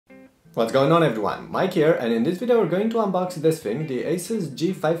What's going on, everyone? Mike here, and in this video we're going to unbox this thing, the Asus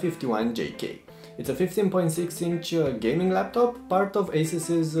G551JM. It's a 15.6-inch gaming laptop, part of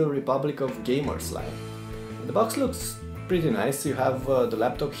Asus's Republic of Gamers line. The box looks pretty nice. You have the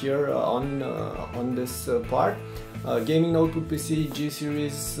laptop here on this part, gaming notebook PC, G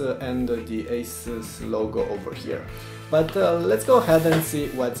series, and the Asus logo over here. But let's go ahead and see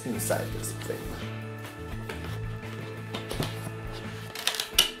what's inside this thing.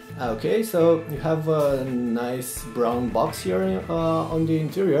 Okay, so you have a nice brown box here on the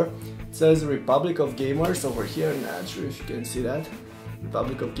interior. It says Republic of Gamers over here. Not sure if you can see that.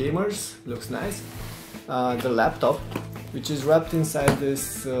 Republic of Gamers, looks nice. The laptop, which is wrapped inside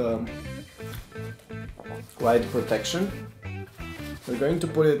this white protection. We're going to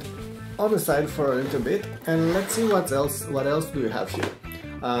put it on the side for a little bit, and let's see what else do we have here.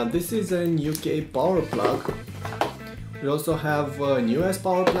 This is an UK power plug. We also have an US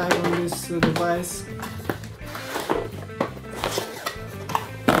power plug on this device.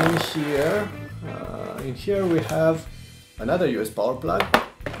 In here we have another US power plug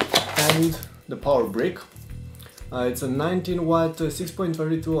and the power brick. It's a 19 watt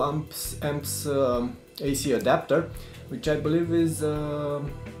 6.32 amps AC adapter, which I believe is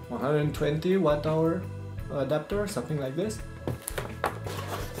 120 watt hour adapter, something like this.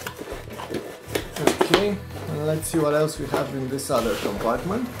 Okay, and let's see what else we have in this other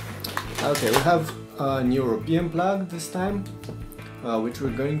compartment. Okay, we have an European plug this time, which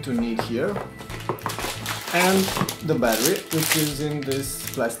we're going to need here, and the battery, which is in this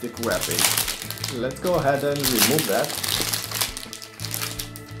plastic wrapping. Let's go ahead and remove that.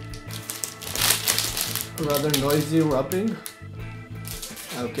 Rather noisy wrapping.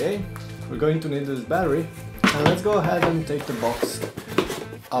 Okay, we're going to need this battery, and let's go ahead and take the box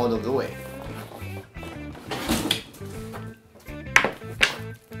out of the way.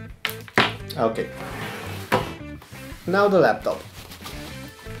 Okay, now the laptop.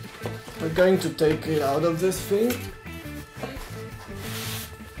 We're going to take it out of this thing,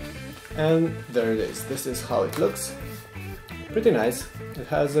 and there it is. This is how it looks. Pretty nice. It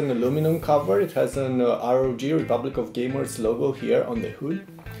has an aluminum cover. It has an ROG Republic of Gamers logo here on the hood.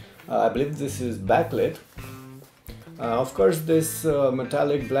 I believe this is backlit. Of course, this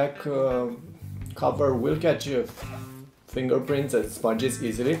metallic black cover will catch your fingerprints and smudges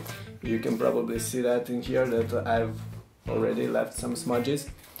easily. You can probably see that in here, that I've already left some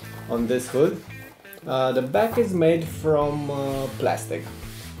smudges on this hood. The back is made from plastic,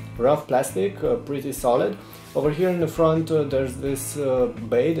 rough plastic, pretty solid. Over here in the front there's this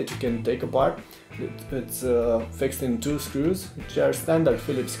bay that you can take apart. It's fixed in 2 screws, which are standard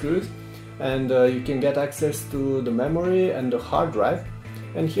Phillips screws, and you can get access to the memory and the hard drive.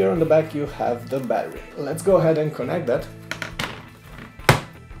 And here on the back you have the battery. Let's go ahead and connect that.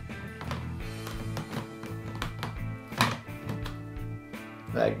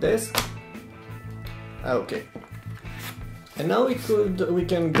 Like this. Okay, and now we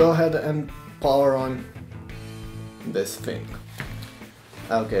can go ahead and power on this thing.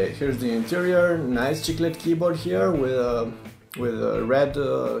 Okay, here's the interior. Nice chiclet keyboard here with red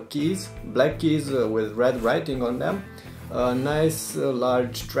keys, black keys with red writing on them. Nice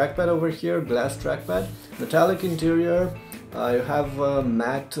large trackpad over here, glass trackpad. Metallic interior. You have a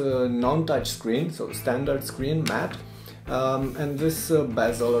matte non-touch screen, so standard screen matte. And this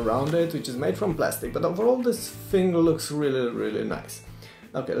bezel around it, which is made from plastic, but overall this thing looks really nice.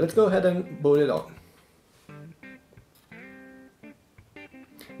 Okay, let's go ahead and boot it on.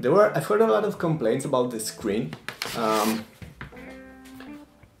 I've heard a lot of complaints about this screen, and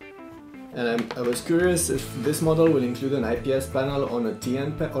I was curious if this model will include an IPS panel on a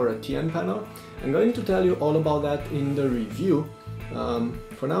TN or a TN panel. I'm going to tell you all about that in the review.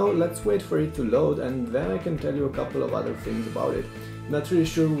 For now, let's wait for it to load, and then I can tell you a couple of other things about it. Not really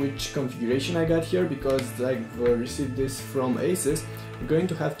sure which configuration I got here, because I've received this from Asus. I'm going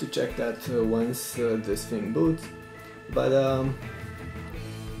to have to check that once this thing boots. But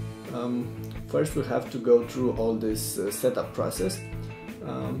first we have to go through all this setup process,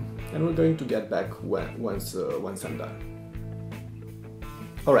 and we're going to get back once I'm done.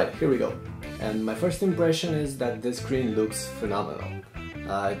 Alright, here we go. And my first impression is that this screen looks phenomenal.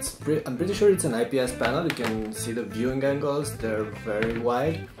 I'm pretty sure it's an IPS panel. You can see the viewing angles, they're very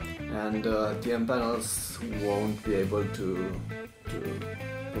wide, and TN panels won't be able to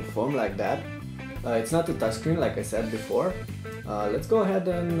perform like that. It's not a touchscreen, like I said before. Let's go ahead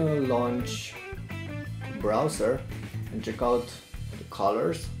and launch the browser and check out the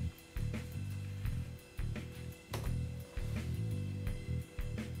colors.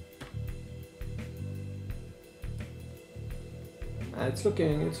 it's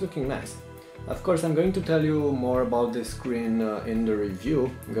looking nice. Of course, I'm going to tell you more about this screen in the review.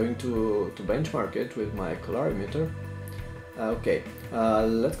 I'm going to benchmark it with my colorimeter. Okay,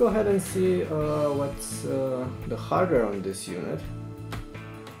 let's go ahead and see what's the hardware on this unit.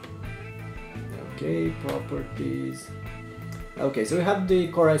 Okay, properties. Okay, so we have the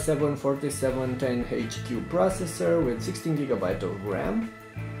Core i7-4710HQ processor with 16 GB of RAM.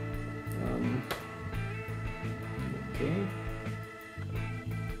 Okay.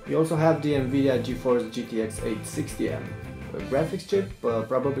 We also have the Nvidia GTX 860M graphics chip,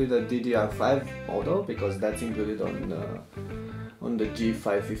 probably the DDR5 model, because that's included on the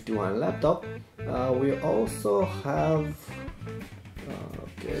G551 laptop. We also have,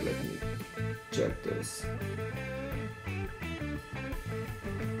 okay, let me check this.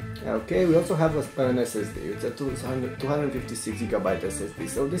 Okay, we also have an SSD. It's a 256 GB SSD.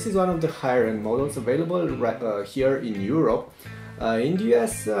 So this is one of the higher end models available here in Europe. In the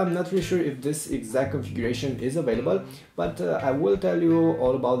US, I'm not really sure if this exact configuration is available, but I will tell you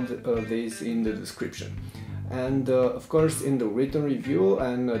all about this in the description. And of course, in the written review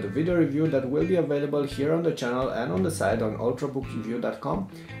and the video review that will be available here on the channel and on the site on ultrabookraeview.com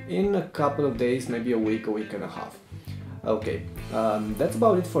in a couple of days, maybe a week and a half. Okay, that's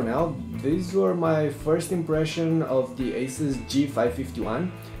about it for now. These were my first impression of the Asus G551.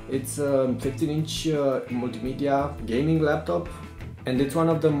 It's a 15-inch multimedia gaming laptop, and it's one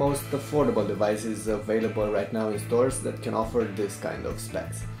of the most affordable devices available right now in stores that can offer this kind of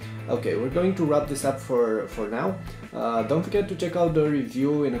specs. Okay, we're going to wrap this up for now. Don't forget to check out the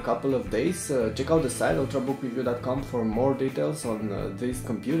review in a couple of days. Check out the site ultrabookraeview.com for more details on these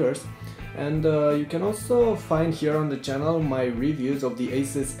computers. And you can also find here on the channel my reviews of the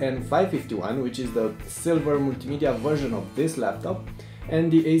Asus N551, which is the silver multimedia version of this laptop, and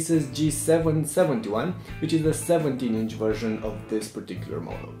the Asus G751, which is the 17-inch version of this particular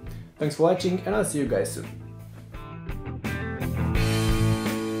model. Thanks for watching, and I'll see you guys soon.